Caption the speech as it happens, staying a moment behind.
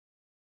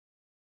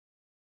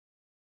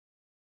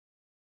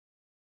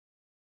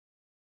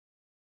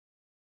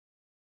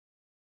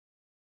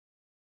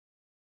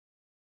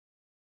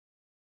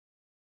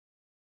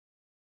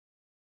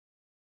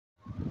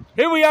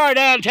Here we are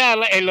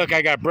downtown. Hey, look,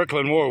 I got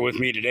Brooklyn War with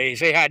me today.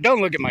 Say hi.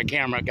 Don't look at my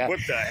camera, guy. What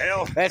the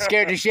hell? That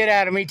scared the shit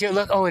out of me too.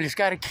 Look, oh, and it's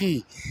got a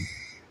key.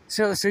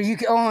 So you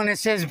can. Oh, and it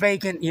says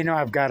vacant. You know,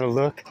 I've got to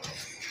look.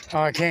 Oh,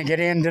 I can't get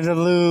into the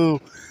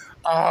loo.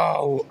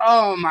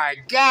 Oh my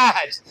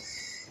God.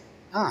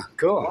 Oh,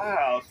 cool.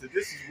 Wow, so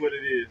this is what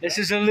it is. This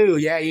is a loo.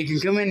 Yeah, you can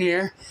come in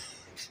here,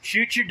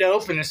 shoot your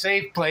dope in a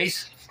safe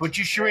place, put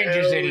your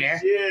syringes in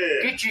there,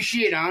 get your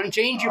shit on,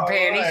 change your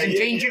panties, and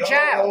change your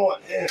towel.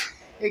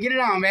 Yeah, get it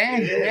on,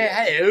 man.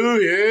 Yeah, hey, oh,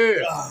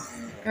 yeah.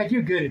 God,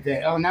 you're good at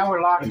that. Oh, now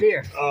we're locked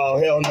here. Oh,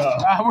 hell no.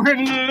 We're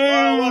in the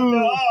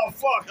loo. Oh,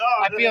 fuck.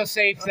 Oh, I feel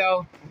safe,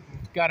 though.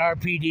 Got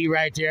RPD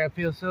right there. I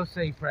feel so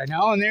safe right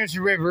now. Oh, and there's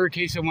the river in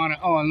case I want to.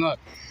 Oh, and look.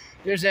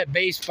 There's that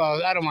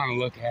baseball. I don't want to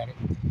look at it.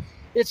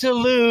 It's a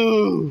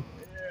loo.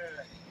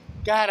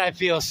 God, I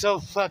feel so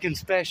fucking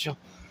special.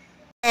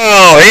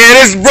 Oh,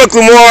 yeah, this is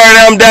Brooklyn War, and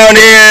I'm down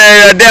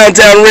here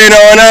downtown Reno,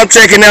 and I'm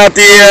checking out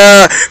the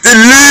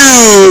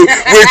loo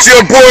with your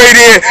boy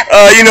there.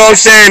 You know what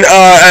I'm saying?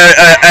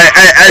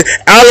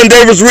 Alan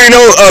Davis Reno,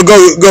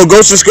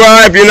 go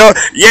subscribe. You know,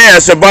 yeah.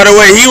 So by the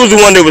way, he was the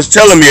one that was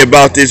telling me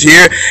about this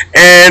here,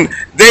 and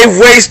they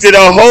wasted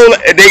a whole.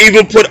 They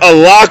even put a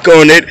lock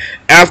on it.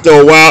 After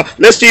a while,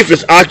 let's see if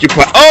it's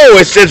occupied. Oh,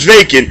 it says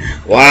vacant.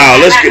 Wow,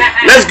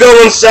 let's go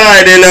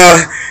inside and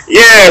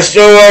yeah. So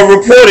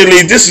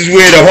reportedly, this is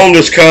where the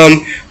homeless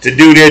come to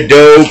do their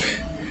dope.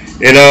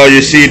 You know,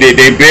 you see they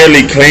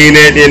barely clean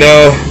it. You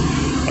know.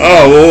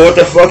 Oh, well, what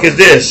the fuck is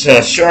this?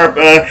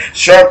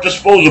 Sharp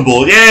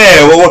disposable.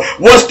 Yeah. Well,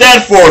 what's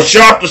that for?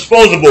 Sharp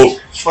disposable.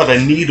 It's for the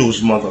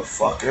needles,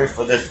 motherfucker.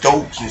 For the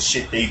dopes and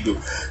shit they do.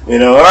 You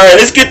know. All right,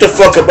 let's get the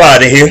fuck up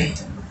out of here.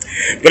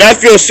 But I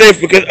feel safe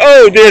because,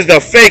 oh, there's a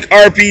fake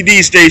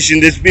RPD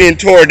station that's being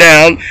tore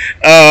down.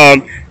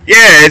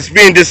 Yeah, it's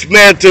being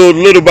dismantled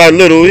little by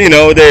little. You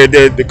know,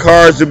 the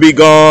cars will be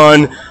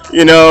gone,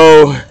 you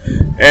know,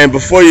 and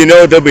before you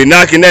know it, they'll be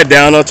knocking that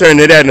down or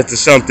turning that into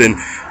something.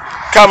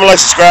 Comment, like,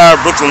 subscribe.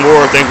 Brooklyn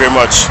War, thank you very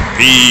much.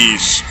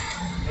 Peace.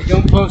 Hey,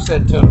 don't post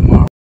that till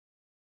tomorrow.